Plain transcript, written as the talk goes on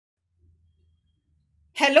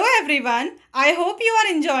Hello everyone, I hope you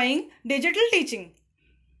are enjoying digital teaching.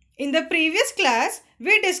 In the previous class,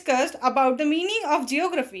 we discussed about the meaning of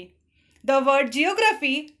geography. The word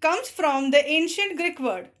geography comes from the ancient Greek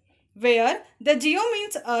word, where the geo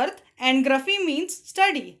means earth and graphy means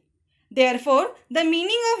study. Therefore, the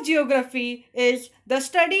meaning of geography is the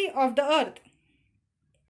study of the earth.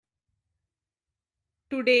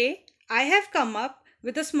 Today, I have come up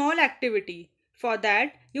with a small activity. For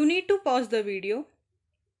that, you need to pause the video.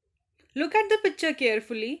 Look at the picture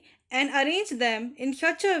carefully and arrange them in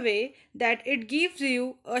such a way that it gives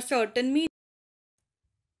you a certain meaning.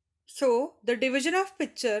 So, the division of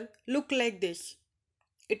picture look like this.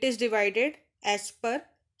 It is divided as per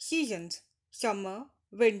seasons: summer,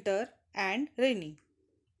 winter and rainy.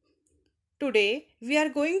 Today, we are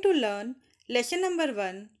going to learn lesson number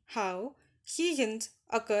 1, how seasons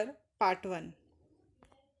occur, part 1.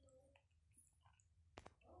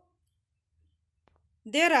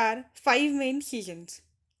 There are 5 main seasons: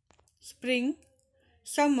 spring,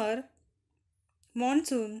 summer,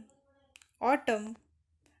 monsoon, autumn,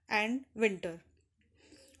 and winter.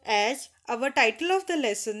 As our title of the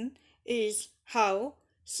lesson is how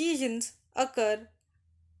seasons occur,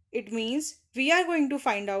 it means we are going to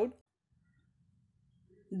find out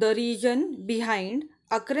the reason behind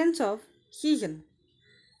occurrence of season.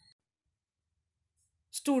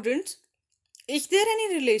 Students, is there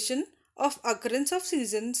any relation of occurrence of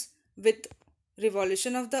seasons with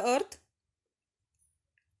revolution of the earth?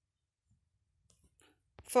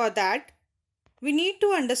 For that, we need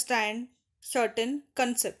to understand certain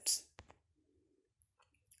concepts: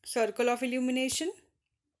 circle of illumination,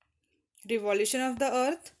 revolution of the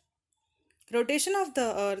earth, rotation of the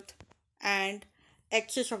earth, and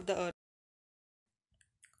axis of the earth.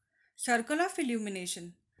 Circle of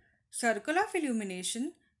illumination. Circle of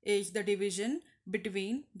illumination is the division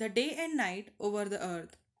between the day and night over the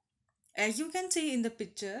earth. As you can see in the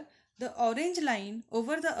picture, the orange line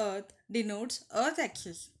over the earth denotes earth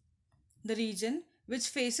axis. The region which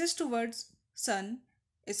faces towards sun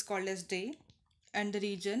is called as day, and the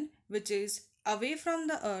region which is away from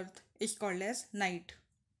the earth is called as night.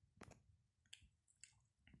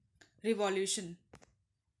 Revolution.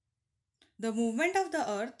 The movement of the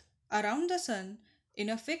earth around the sun in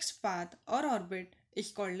a fixed path or orbit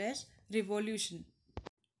is called as revolution.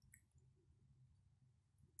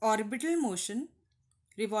 Orbital motion.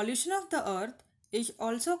 Revolution of the earth is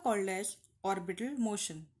also called as orbital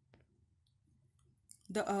motion.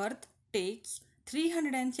 The earth takes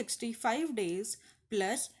 365 days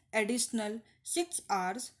plus additional 6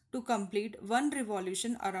 hours to complete one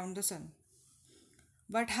revolution around the sun.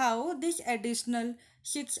 But how these additional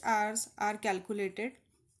 6 hours are calculated?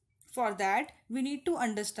 For that, we need to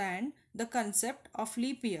understand the concept of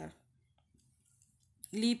leap year.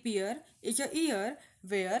 Leap year is a year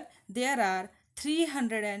where there are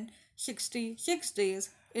 366 days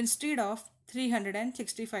instead of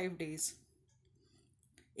 365 days.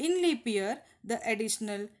 In leap year, the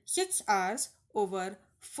additional 6 hours over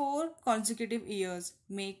 4 consecutive years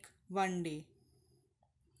make 1 day.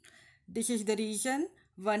 This is the reason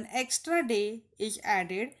one extra day is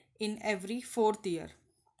added in every 4th year.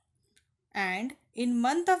 And in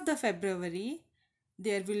month of the February,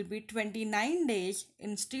 there will be 29 days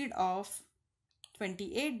instead of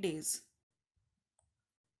 28 days.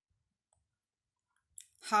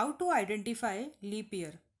 How to identify leap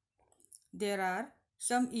year? There are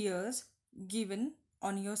some years given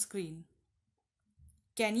on your screen.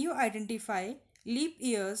 Can you identify leap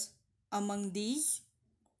years among these?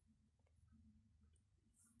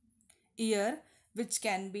 Year which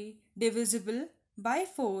can be divisible by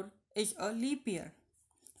 4 is a leap year.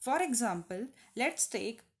 For example, let's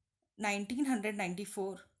take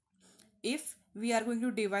 1994. If we are going to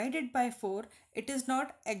divide it by 4, it is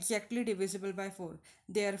not exactly divisible by 4.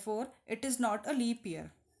 Therefore, it is not a leap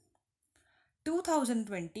year.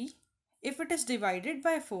 2020, if it is divided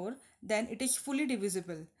by 4, then it is fully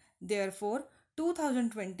divisible. Therefore,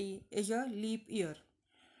 2020 is a leap year.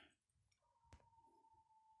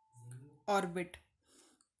 Orbit.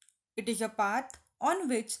 It is a path on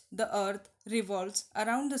which the earth revolves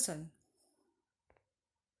around the sun.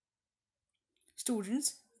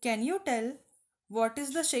 Students, can you tell what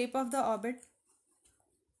is the shape of the orbit?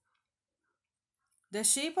 The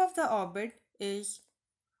shape of the orbit is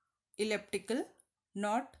elliptical,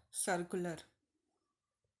 not circular.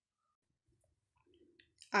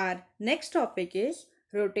 Our next topic is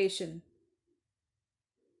rotation.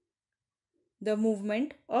 The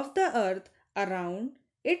movement of the earth around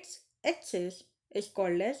its axis is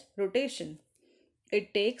called as rotation.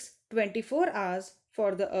 It takes 24 hours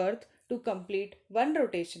for the earth to complete one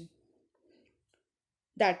rotation.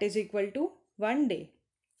 that is equal to 1 day.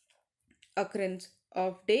 Occurrence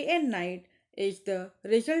of day and night is the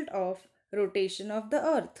result of rotation of the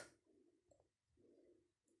earth.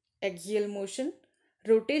 Axial motion.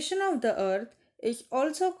 Rotation of the earth is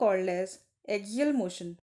also called as axial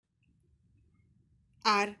motion.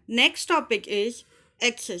 Our next topic is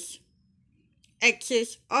axis.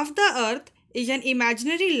 Axis of the earth is an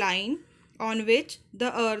imaginary line on which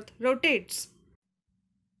the earth rotates.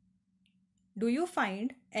 Do you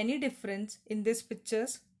find any difference in these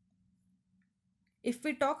pictures? If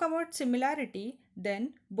we talk about similarity,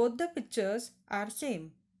 then both the pictures are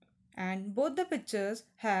same and both the pictures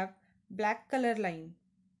have black color line,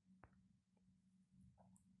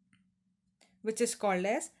 which is called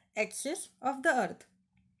as axis of the earth.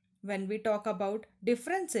 When we talk about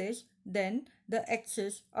differences, then the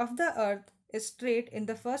axis of the earth is straight in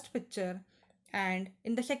the first picture, and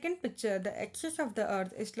in the second picture the axis of the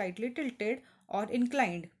earth is slightly tilted or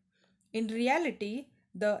inclined. In reality,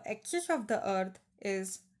 the axis of the earth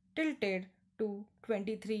is tilted to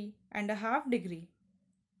 23.5 degree.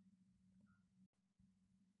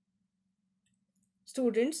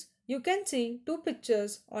 Students, you can see two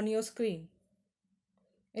pictures on your screen.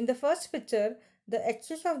 In the first picture, the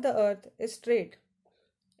axis of the earth is straight.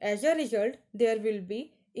 As a result, there will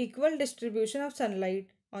be equal distribution of sunlight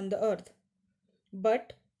on the earth.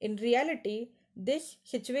 But in reality, this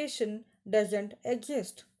situation doesn't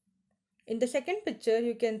exist. In the second picture,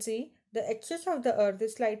 you can see the axis of the earth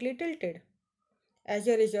is slightly tilted. As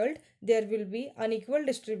a result, there will be unequal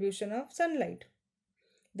distribution of sunlight.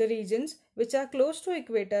 The regions which are close to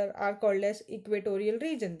equator are called as equatorial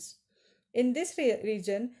regions. In this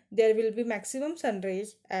region, there will be maximum sun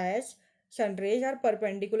rays as sun rays are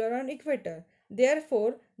perpendicular on equator.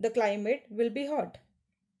 Therefore, the climate will be hot.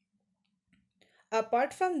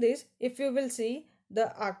 Apart from this, if you will see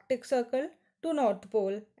the Arctic Circle to North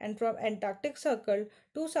Pole and from Antarctic Circle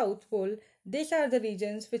to South Pole, these are the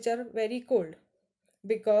regions which are very cold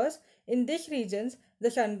because in these regions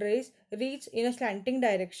the sun rays reach in a slanting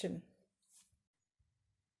direction.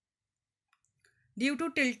 Due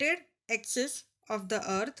to tilted axis of the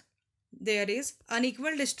earth, there is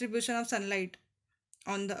unequal distribution of sunlight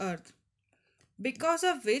on the earth, because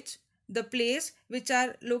of which the place which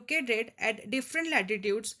are located at different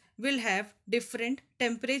latitudes will have different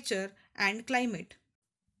temperature and climate.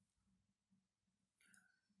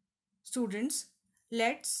 Students,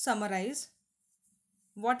 let's summarize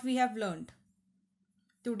what we have learned.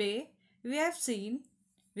 Today we have seen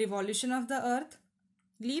revolution of the earth,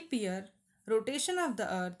 leap year, rotation of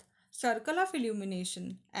the earth, circle of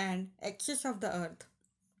illumination and axis of the earth.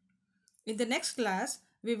 In the next class,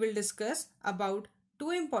 we will discuss about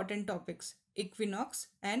two important topics, equinox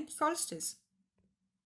and solstice.